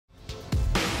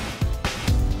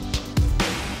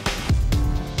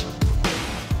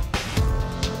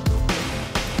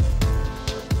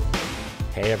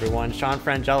Hey everyone, Sean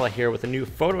Frangella here with a new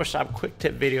Photoshop Quick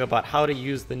Tip video about how to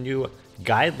use the new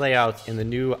guide layouts in the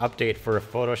new update for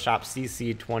Photoshop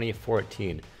CC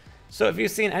 2014. So if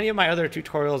you've seen any of my other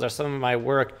tutorials or some of my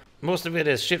work, most of it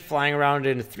is shit flying around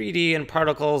in 3D and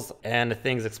particles and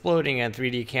things exploding and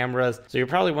 3D cameras. So you're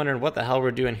probably wondering what the hell we're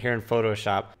doing here in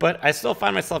Photoshop. But I still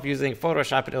find myself using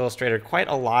Photoshop and Illustrator quite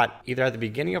a lot, either at the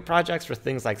beginning of projects for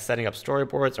things like setting up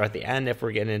storyboards or at the end if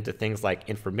we're getting into things like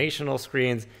informational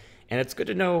screens. And it's good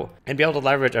to know and be able to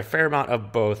leverage a fair amount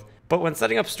of both. But when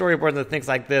setting up storyboards and things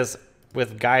like this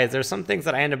with guides, there's some things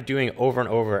that I end up doing over and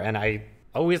over, and I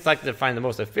always like to find the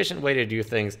most efficient way to do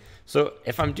things. So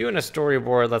if I'm doing a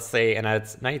storyboard, let's say, and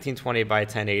it's 1920 by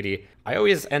 1080, I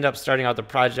always end up starting out the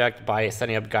project by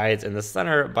setting up guides in the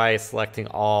center by selecting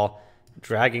all,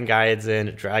 dragging guides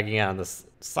in, dragging it on the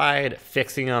side,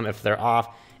 fixing them if they're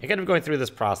off, and kind of going through this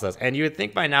process. And you would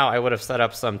think by now I would have set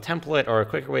up some template or a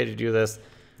quicker way to do this,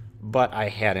 but I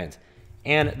hadn't.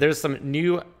 And there's some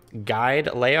new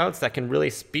guide layouts that can really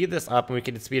speed this up, and we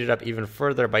can speed it up even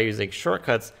further by using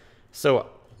shortcuts. So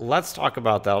let's talk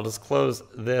about that. I'll just close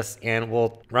this and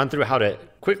we'll run through how to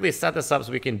quickly set this up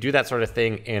so we can do that sort of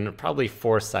thing in probably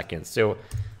 4 seconds. So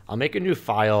I'll make a new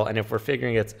file, and if we're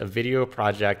figuring it's a video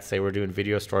project, say we're doing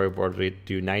video storyboard, we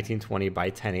do 1920 by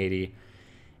 1080,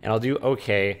 and I'll do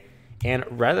OK. And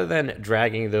rather than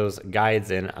dragging those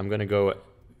guides in, I'm gonna go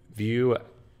View,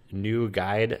 New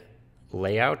Guide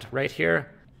Layout right here.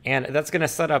 And that's gonna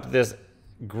set up this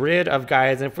grid of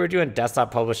guides. And if we're doing desktop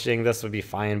publishing, this would be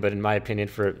fine. But in my opinion,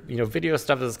 for video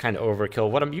stuff, this is kind of overkill.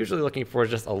 What I'm usually looking for is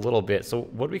just a little bit. So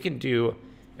what we can do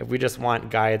if we just want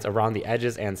guides around the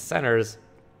edges and centers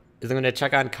is I'm gonna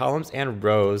check on columns and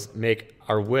rows, make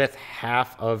our width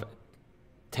half of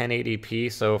 1080p.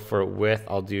 So for width,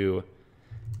 I'll do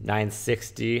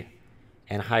 960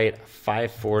 and height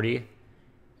 540.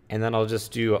 And then I'll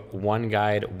just do one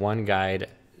guide,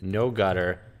 no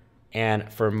gutter. And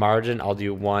for margin, I'll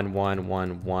do 1, 1,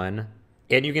 1, 1.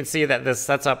 And you can see that this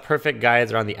sets up perfect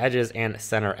guides around the edges and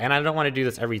center. And I don't want to do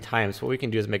this every time. So what we can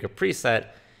do is make a preset.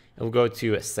 And we'll go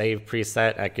to Save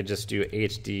Preset. I could just do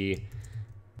HD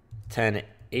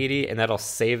 1080, and that'll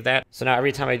save that. So now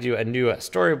every time I do a new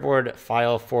storyboard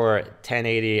file for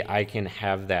 1080, I can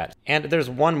have that. And there's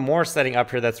one more setting up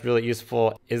here that's really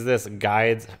useful, is this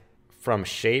guides from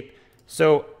shape.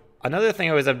 So another thing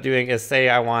I always end up doing is, say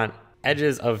I want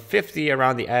edges of 50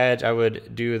 around the edge, I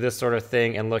would do this sort of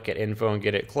thing and look at info and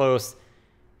get it close,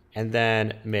 and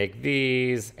then make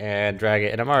these and drag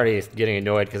it. And I'm already getting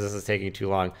annoyed because this is taking too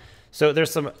long. So there's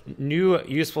some new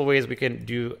useful ways we can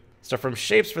do stuff from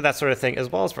shapes for that sort of thing,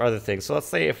 as well as for other things. So let's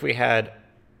say if we had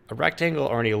a rectangle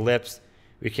or an ellipse,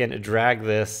 we can drag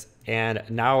this, and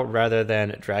now rather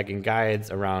than dragging guides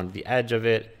around the edge of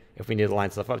it, if we need to line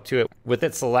stuff up to it, with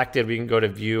it selected, we can go to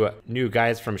View, New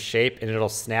Guides from Shape, and it'll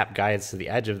snap guides to the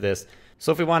edge of this.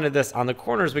 So if we wanted this on the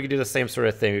corners, we could do the same sort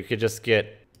of thing. We could just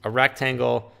get a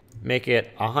rectangle, make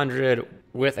it 100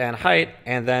 width and height,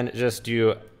 and then just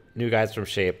do New Guides from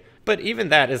Shape. But even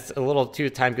that is a little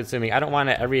too time consuming. I don't want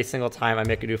it every single time I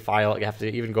make a new file. You have to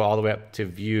even go all the way up to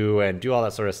View and do all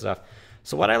that sort of stuff.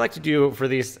 So what I like to do for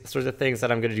these sorts of things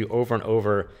that I'm gonna do over and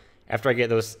over after I get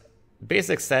those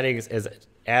basic settings is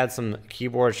add some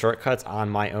keyboard shortcuts on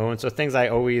my own. So things I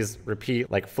always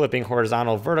repeat, like flipping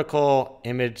horizontal, vertical,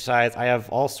 image size, I have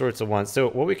all sorts of ones. So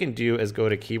what we can do is go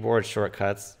to keyboard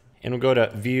shortcuts, and we'll go to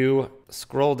View,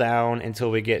 scroll down until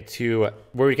we get to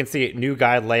where we can see New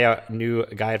Guide Layout, New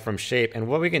Guide from Shape. And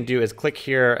what we can do is click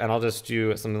here, and I'll just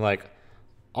do something like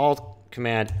Alt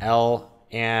Command L,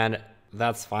 and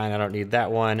that's fine, I don't need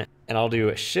that one. And I'll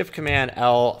do Shift Command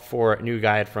L for New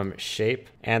Guide from Shape.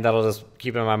 And that'll just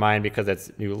keep it in my mind because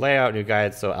it's new layout, new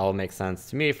guide, so L makes sense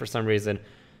to me for some reason.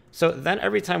 So then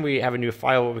every time we have a new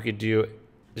file, what we could do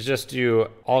is just do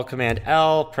Alt Command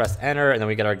L, press Enter, and then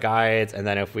we get our guides. And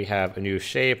then if we have a new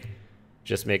shape,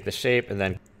 just make the shape, and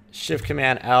then Shift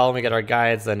Command L, and we get our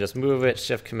guides, then just move it,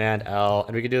 Shift Command L.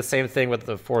 And we can do the same thing with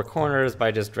the 4 corners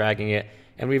by just dragging it.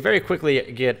 And we very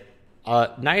quickly get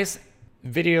a nice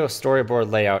video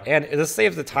storyboard layout. And this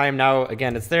saves the time. Now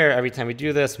again, it's there every time we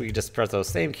do this. We just press those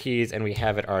same keys and we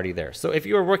have it already there. So if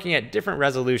you were working at different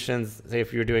resolutions, say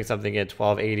if you were doing something in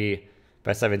 1280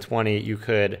 by 720, you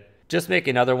could just make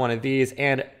another one of these,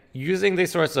 and using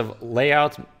these sorts of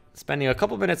layouts, spending a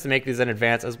couple minutes to make these in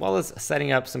advance, as well as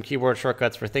setting up some keyboard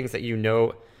shortcuts for things that you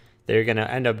know that you're going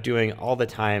to end up doing all the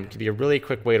time, can be a really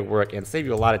quick way to work and save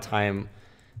you a lot of time,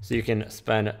 so you can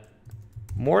spend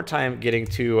more time getting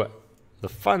to the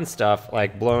fun stuff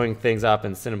like blowing things up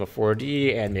in Cinema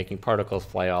 4D and making particles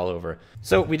fly all over.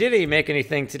 So we didn't make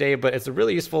anything today, but it's a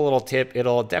really useful little tip.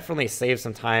 It'll definitely save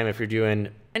some time if you're doing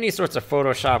any sorts of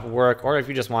Photoshop work, or if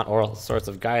you just want all sorts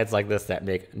of guides like this that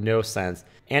make no sense.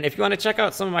 And if you want to check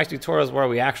out some of my tutorials where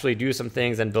we actually do some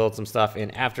things and build some stuff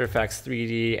in After Effects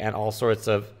 3D and all sorts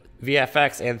of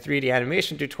VFX and 3D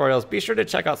animation tutorials, be sure to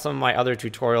check out some of my other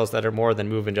tutorials that are more than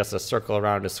moving just a circle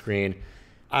around a screen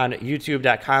on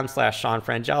youtube.com/Sean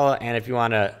Frangella. And if you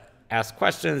want to ask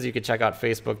questions, you can check out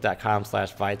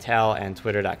facebook.com/Vital and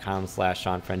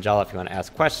twitter.com/Sean Frangella if you want to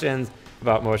ask questions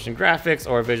about motion graphics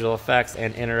or visual effects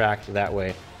and interact that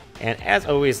way. And as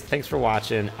always, thanks for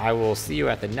watching. I will see you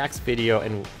at the next video,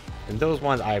 and in those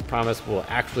ones I promise will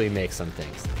actually make some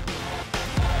things.